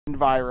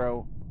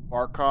Enviro,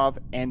 Barkov,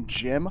 and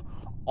Jim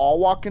all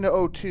walk into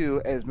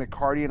O2 as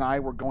McCarty and I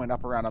were going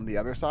up around on the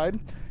other side.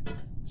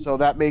 So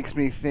that makes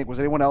me think, was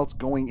anyone else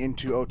going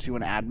into O2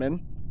 and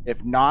admin?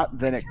 If not,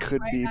 then it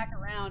could be. Back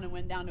around and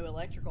went down to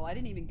electrical. I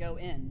didn't even go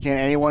in. Can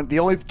anyone? The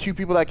only two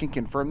people that can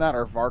confirm that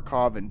are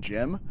Varkov and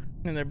Jim.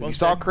 And they're both. You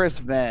saw Chris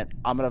vent.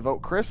 I'm gonna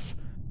vote Chris.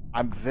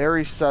 I'm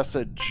very sus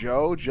at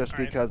Joe just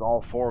because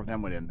all four of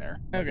them went in there.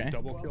 Okay.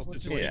 Double kill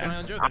situation.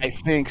 Yeah. I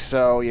think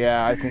so.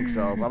 Yeah, I think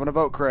so. I'm gonna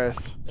vote Chris.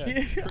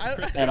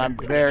 Yeah. And I'm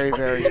very,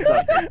 very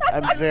sus.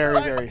 I'm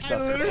very, very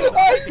sus.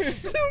 I'm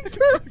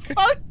super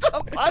fucked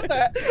up on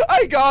that.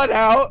 I got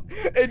out,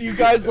 and you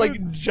guys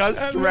like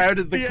just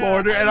rounded the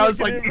corner, and I was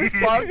like,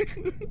 "Fuck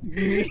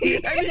me!"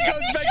 And he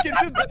goes back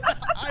into the.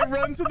 I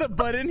run to the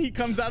button. He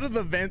comes out of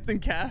the vents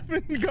and cap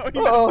and going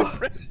Oh. to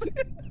press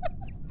it.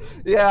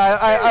 Yeah,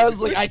 I was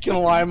like, I can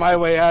lie my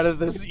way out of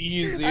this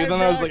easy. And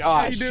then I was like,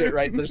 I oh do. shit,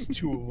 right, there's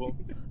two of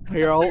them.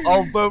 Here,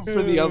 I'll vote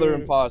for the other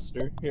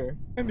imposter. Here.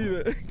 I need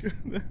it.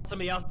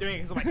 Somebody else doing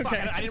it because I'm like, fuck,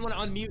 Okay. I didn't want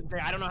to unmute and say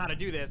I don't know how to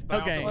do this. But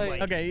I Okay, also was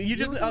like, okay, you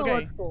just,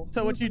 okay.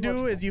 So what you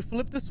do is you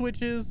flip the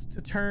switches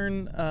to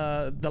turn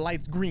the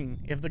lights green.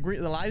 If the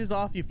light is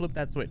off, you flip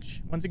that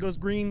switch. Once it goes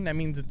green, that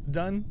means it's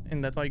done,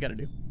 and that's all you gotta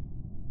do.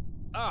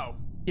 Oh.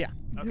 Yeah.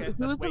 Okay.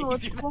 Who was that's in way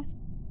easier. electrical?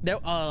 That,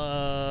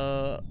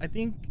 I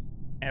think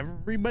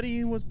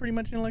everybody was pretty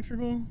much in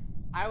electrical.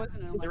 I wasn't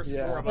in There were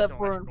electrical. four of us Except in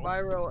for electrical.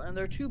 Enviro, and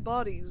there are two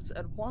bodies,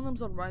 and one of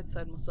them's on right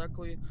side, most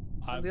likely,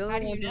 and the other How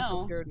do you one's in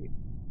know? security.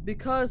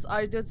 Because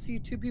I did see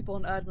two people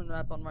in admin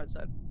map on right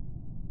side.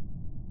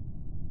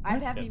 I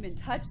haven't Yes. even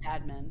touched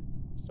admin.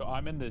 So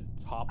I'm in the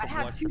top I of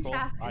have 2 electrical.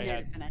 tasks in I there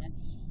had to finish.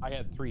 I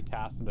had 3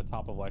 tasks in the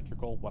top of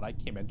electrical. When I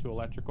came into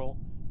electrical,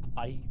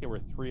 there were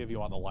 3 of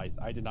you on the lights.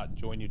 I did not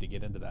join you to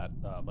get into that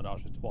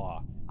menage a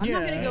trois. I'm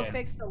not gonna go Yeah.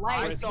 fix the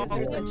lights saw because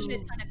there's a them.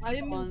 shit ton of I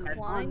am people on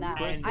inclined that.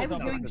 Chris I was was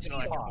on doing the video.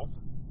 top.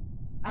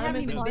 I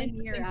haven't even inclined been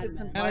to near think it's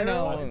admin. I don't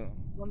Enviro. know.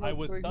 One I of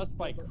was the sussed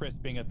by people. Chris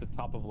being at the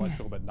top of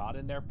electrical but not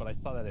in there, but I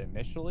saw that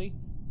initially.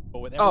 But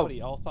with Oh.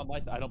 everybody else on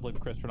lights, I don't blame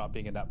Chris for not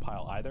being in that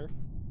pile either.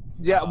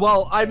 Yeah,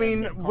 well, I And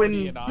mean, McCarty when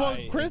and Well,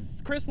 I-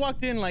 Chris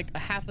walked in like a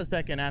half a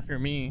second after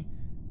me,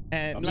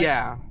 and like,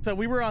 yeah, so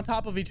we were on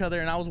top of each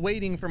other, and I was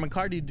waiting for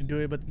McCarty to do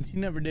it, but since he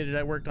never did it,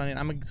 I worked on it.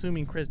 I'm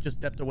assuming Chris just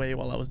stepped away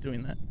while I was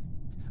doing that.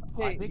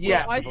 Okay, think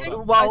yeah. I so.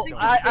 think, Well, think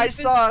I the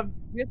safest- saw.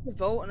 We have to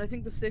vote, and I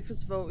think the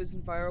safest vote is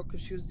Enviro because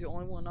she was the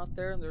only one out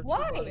there, and there are two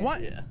Why? bodies.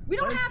 What? We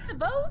don't have to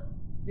vote.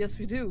 Yes,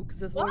 we do,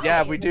 because it's Why?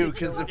 Yeah, we do,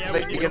 because if Yeah,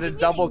 they we do. get a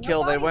double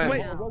kill, they win.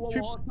 Wait,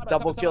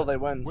 Double kill, they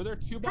win. Were there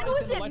 2 How bodies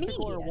is in it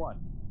electrical me? or 1?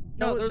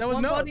 No, there's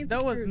one body in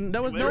that was security.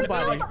 no There's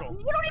body. no- You don't even know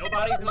Nobody's where in the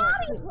electrical.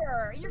 bodies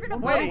were. You're gonna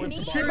Wait, vote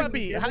me. Tree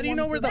Puppy, how do you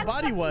know where the That's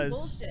body fucking was?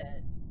 bullshit.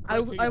 I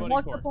Chris, who you voting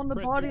walked for? up on the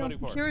Chris, who body you on voting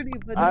for? security,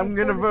 but I'm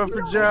gonna vote for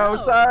You don't Joe.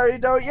 know. Sorry,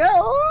 don't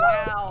yell.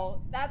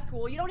 Wow, that's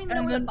cool. You don't even know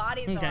And where the then-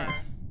 bodies Okay. are.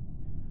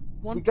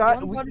 We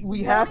got. one body- We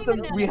don't have even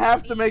to. know We that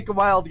have to me. make a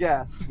wild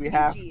guess. We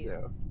have Jeez.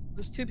 to.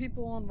 There's 2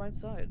 people on right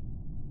side.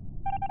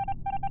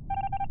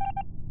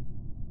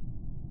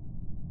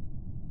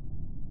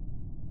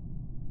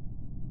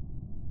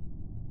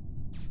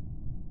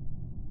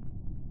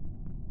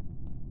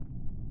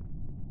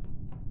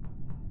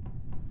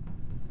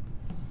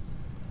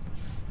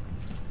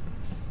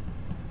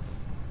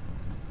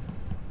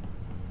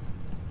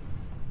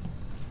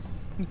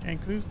 Okay,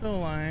 Clue's still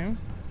alive.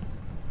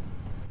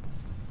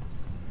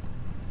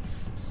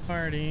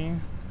 Party.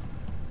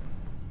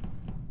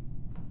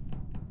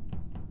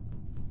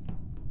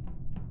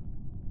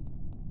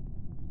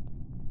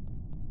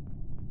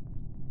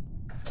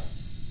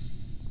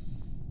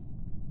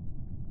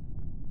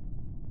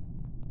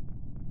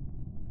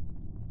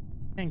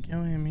 Can't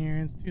kill him here,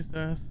 it's too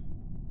sus.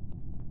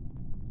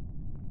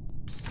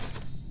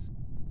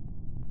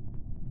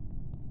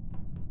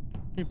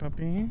 Hey,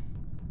 puppy.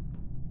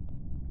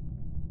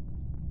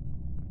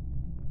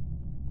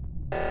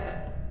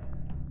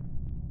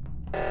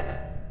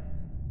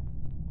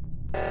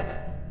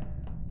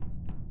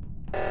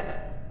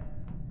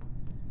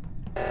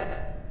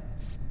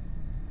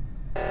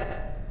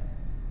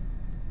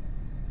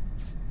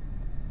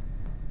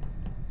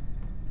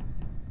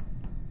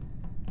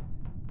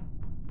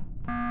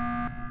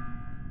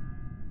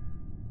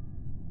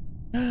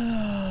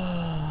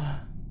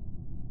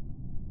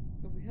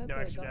 But we had No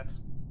to extra adopt- deaths.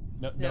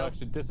 No, Yeah.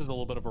 actually, this is a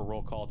little bit of a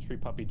roll call. Tree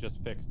Puppy just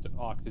fixed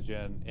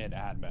oxygen in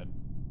admin.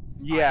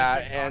 Yeah,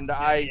 I just and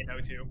fixed I. oxygen in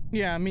O2.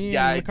 Yeah, me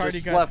Yeah, I and McCarty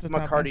just got left the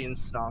top McCarty one. in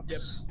stocks.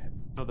 Yep.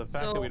 So the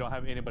fact that So- we don't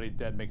have anybody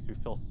dead makes me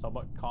feel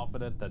somewhat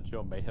confident that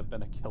Joe may have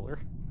been a killer,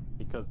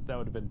 because that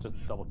would have been just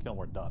a double kill and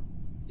we're done.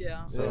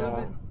 Yeah. So- it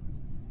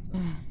would've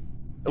been-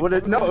 It would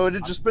have no. It would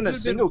have just been a Would've been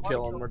single one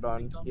kill kill and we're and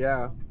done. done.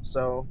 Yeah.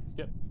 So.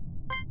 Skip.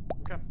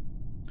 Okay.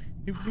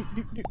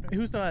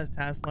 Who still has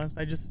task left?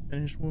 I just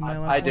finished with my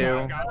last I one. do.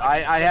 I got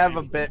I have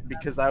a bit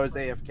because I was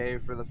AFK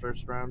for the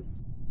first round.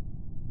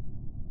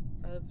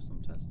 I have some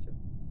tests too.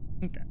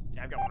 Okay,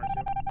 Yeah, I've got 1 or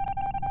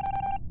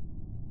 2.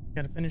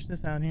 gotta finish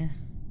this out here.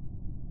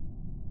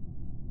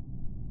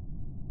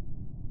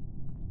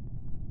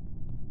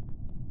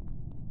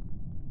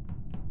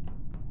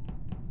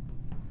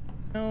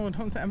 No,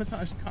 don't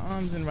sabotage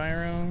comms,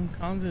 Enviro.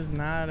 Comms is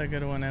not a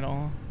good one at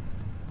all.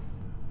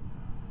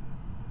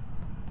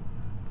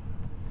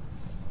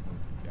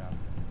 Gas.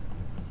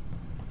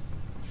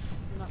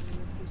 Not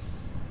me,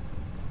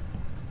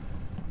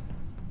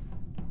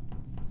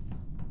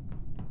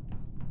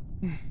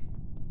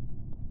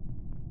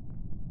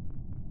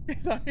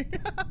 Sorry.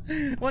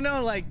 Well,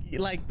 no, like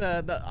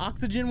the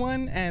oxygen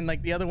one and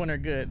like the other one are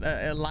good.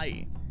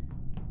 Light.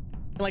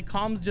 Like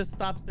comms just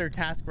stops their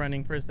task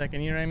running for a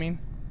second. You know what I mean?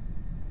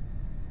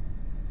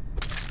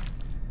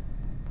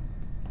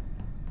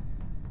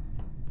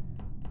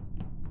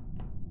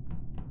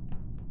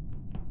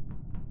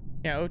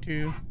 Yeah,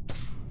 O2.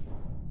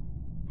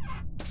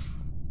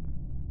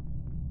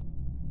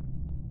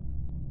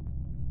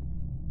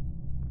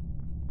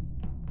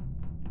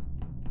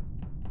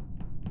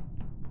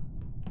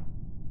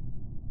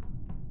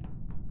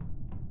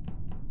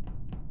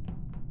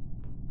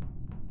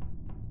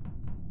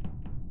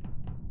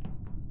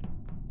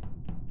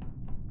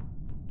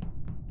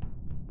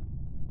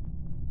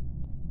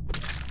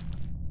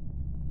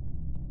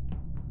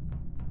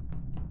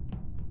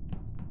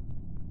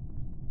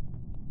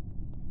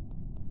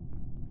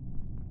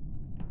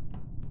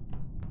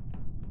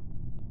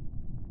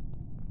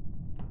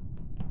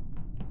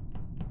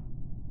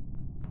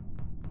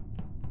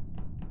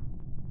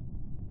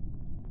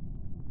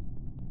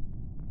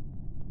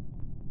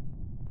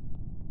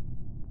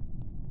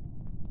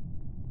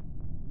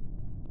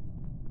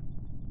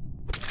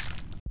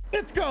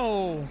 Let's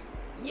go.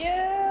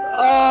 Yeah.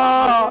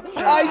 Oh,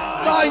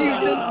 I saw you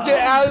just get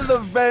out of the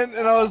vent,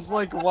 and I was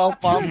like, "Well,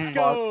 I'm Let's fucked."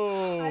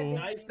 go.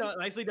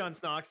 Nicely done,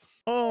 Snox.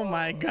 Oh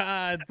my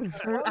god.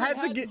 All I had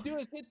you to had get. to do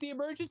is hit the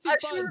emergency I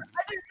button. sure.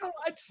 I didn't know.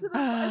 I just I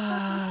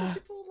thought there was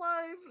people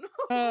alive. No.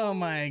 Oh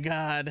my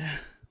god.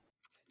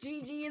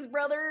 GG's,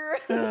 brother.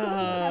 Uh,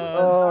 I'm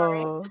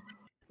so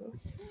sorry.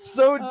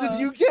 So did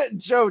you get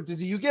Joe? Did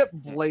you get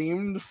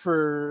blamed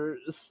for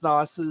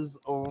Snoss's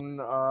own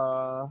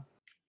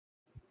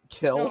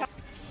kill? No.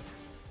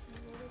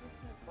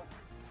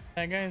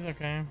 That guy's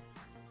okay.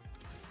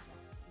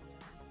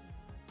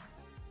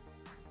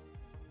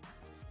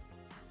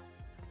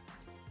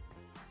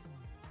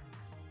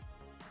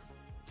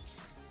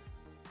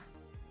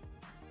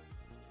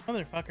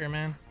 Motherfucker,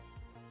 man.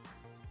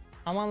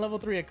 I'm on level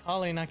 3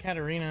 Akali, not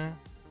Katarina.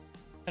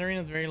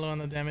 Katarina's very low on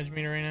the damage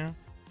meter right now.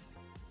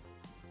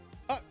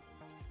 Fuck.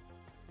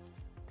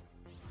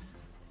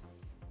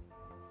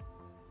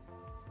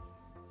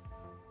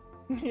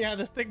 Yeah,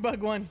 the stick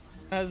bug one.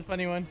 That was a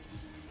funny one.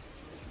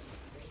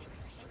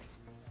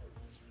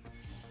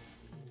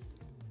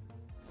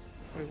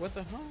 Wait, what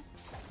the hell?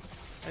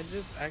 I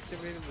just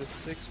activated the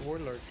 6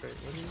 warlord trait.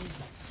 What do you mean?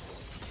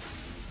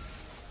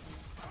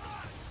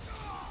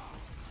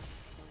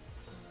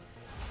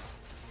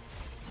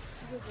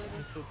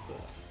 That's what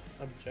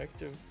the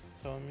objectives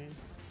tell me.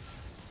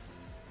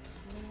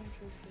 No one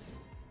cares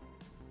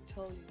what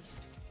tell you.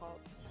 Pop.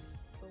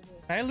 Go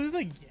away. Did I lose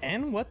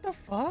again? What the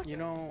fuck? You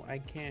know, I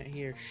can't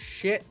hear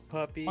shit,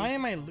 puppy. Why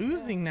am I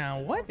losing now?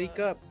 What? Speak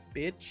up,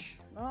 bitch.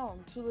 No,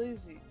 I'm too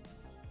lazy.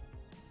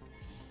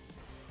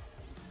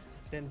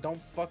 Then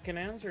don't fucking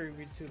answer if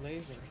you're too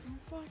lazy. Oh,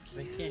 fuck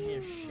They can't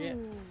hear shit.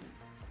 you.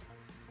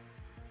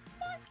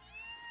 Fuck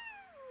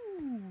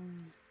you.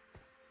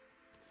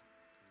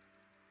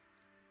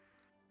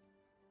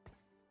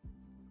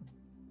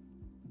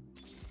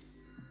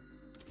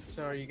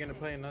 So are you gonna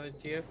play another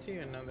TFT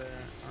or another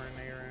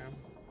RNA round?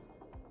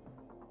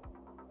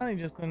 Probably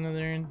just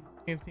another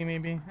TFT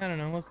maybe. I don't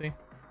know. We'll see.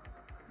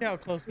 See how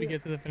close we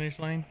get to the finish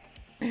line.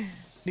 Do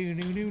do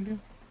do do.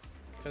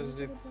 Because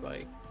it's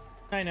like...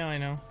 I know, I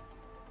know.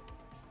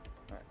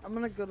 Alright, I'm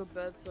gonna go to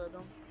bed so I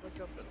don't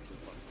wake up at 2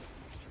 o'clock.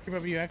 Keep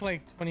up, you act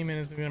like 20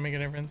 minutes is gonna make a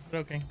difference. But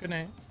okay, good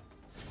night.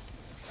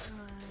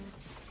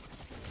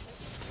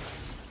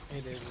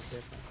 It is a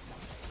difference.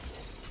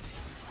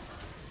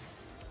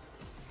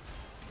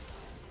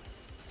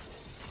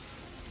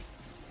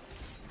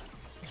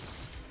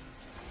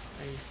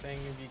 Are you saying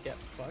if you get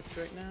fucked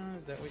right now?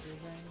 Is that what you're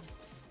saying?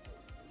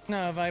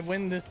 No, if I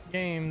win this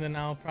game, then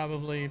I'll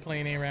probably play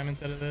an ARAM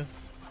instead of this.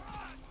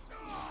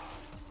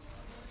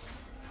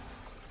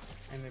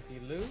 And if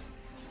you lose?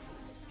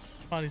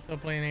 Probably still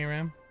playing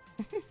ARAM.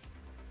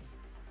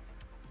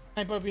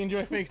 Hi, puppy.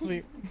 Enjoy fake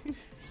sleep.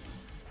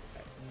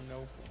 At no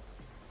point.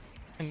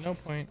 And no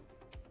point.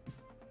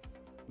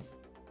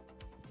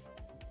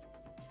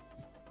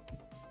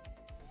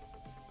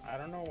 I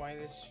don't know why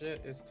this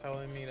shit is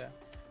telling me to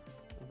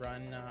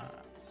run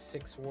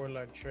 6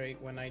 warlord trait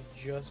when I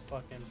just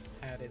fucking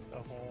had it the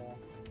whole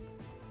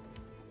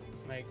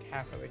like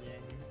half of the game.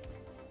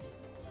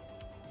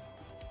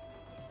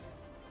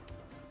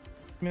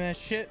 I mean, that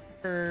shit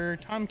for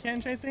Tom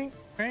Kench, I think,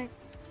 right?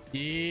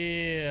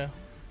 Yeah.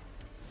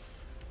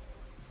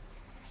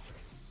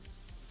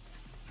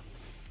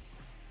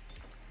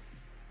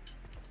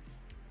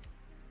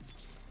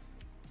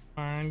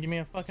 Come on, give me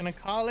a fucking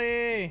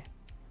Akali.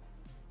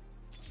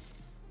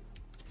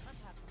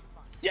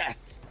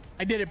 Yes!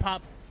 I did it,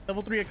 Pop.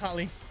 Level 3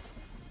 Akali.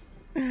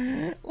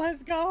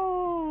 Let's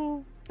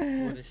go!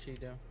 What does she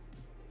do?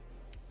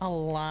 A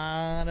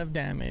lot of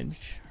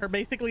damage.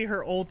 Basically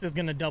her ult is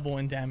gonna double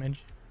in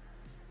damage.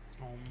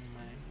 Oh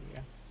my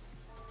god.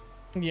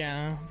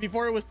 Yeah,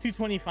 before it was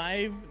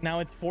 225, now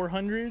it's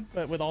 400,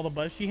 but with all the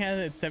buzz she has,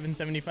 it's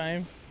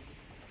 775.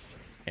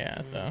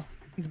 Yeah, so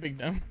it's a big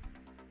dumb.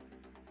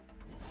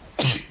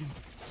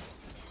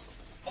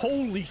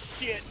 Holy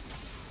shit!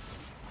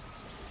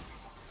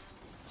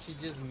 She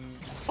just.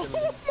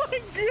 Oh my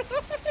god!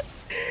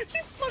 She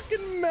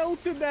fucking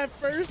melted that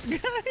first guy.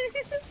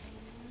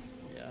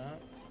 Yeah.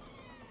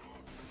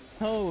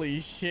 Holy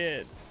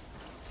shit!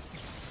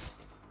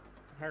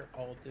 Her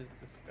ult is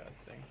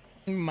disgusting.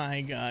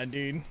 My god,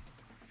 dude.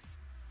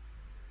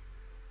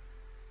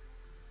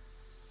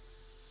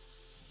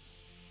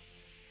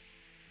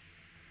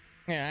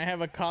 Yeah, I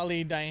have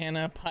Akali,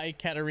 Diana, Pike,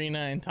 Katarina,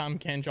 and Tom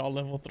Kench all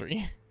level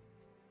 3.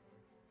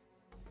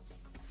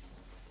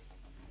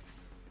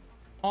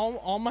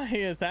 All my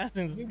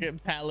assassins skip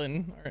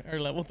Talon are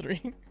level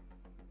 3.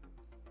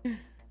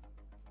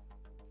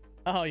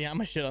 Oh yeah, I'm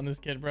gonna shit on this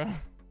kid, bro.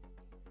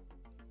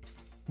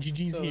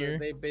 GG's So here.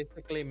 they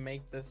basically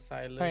make the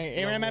Silas. All right,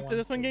 Aram after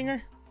this one,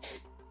 Gengar.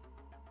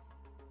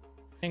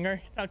 Gengar,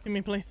 talk to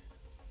me, please.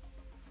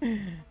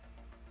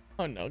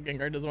 Oh no,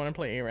 Gengar doesn't want to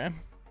play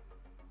Aram.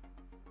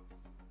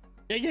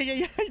 Yeah,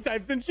 he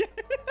types and shit.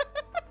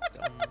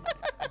 Oh my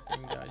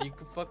fucking god, you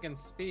could fucking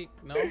speak,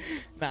 no?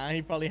 Nah,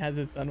 he probably has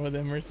his son with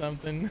him or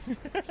something.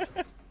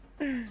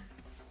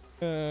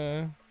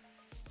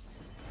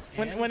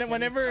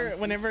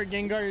 Whenever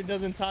Gengar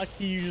doesn't talk,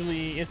 he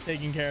usually is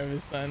taking care of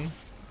his son.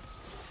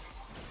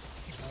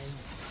 Oh my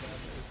god,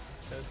 that's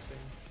disgusting.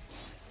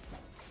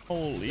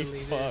 Holy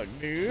Deleted. fuck,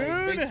 Like,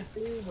 dude!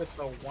 basically with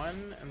a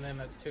 1 and then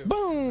a 2.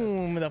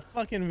 Boom! The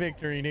fucking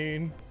victory,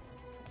 dude.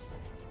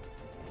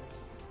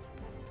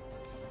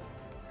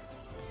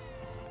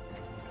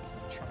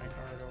 Try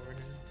hard over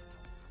here.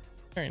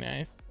 Very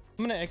nice.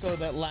 I'm gonna echo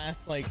that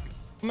last, like,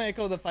 I'm gonna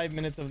echo the 5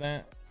 minutes of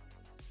that.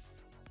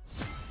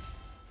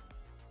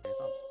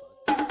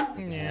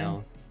 Yeah.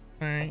 All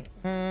right.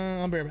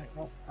 I'll be right back.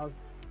 Oh, I'll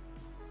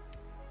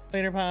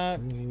Later, Pop.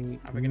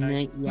 have a good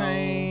night.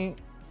 Night.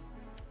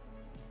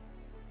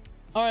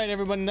 All right,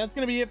 everybody. That's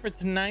gonna be it for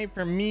tonight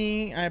for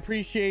me. I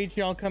appreciate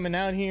y'all coming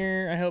out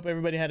here. I hope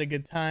everybody had a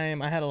good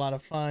time. I had a lot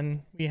of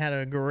fun. We had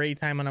a great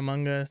time on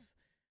Among Us.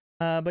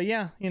 But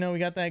yeah, you know, we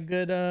got that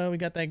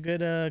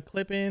good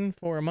clip in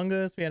for Among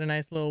Us. We had a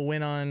nice little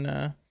win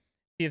on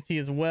TFT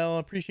as well.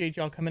 Appreciate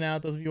y'all coming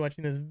out. Those of you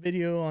watching this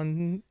video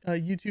on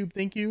YouTube,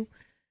 thank you.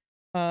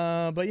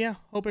 But yeah,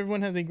 hope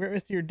everyone has a great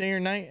rest of your day or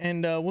night,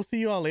 and we'll see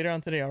you all later on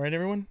today. All right,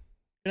 everyone.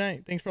 Good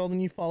night. Thanks for all the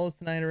new follows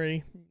tonight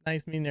already.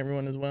 Nice meeting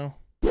everyone as well.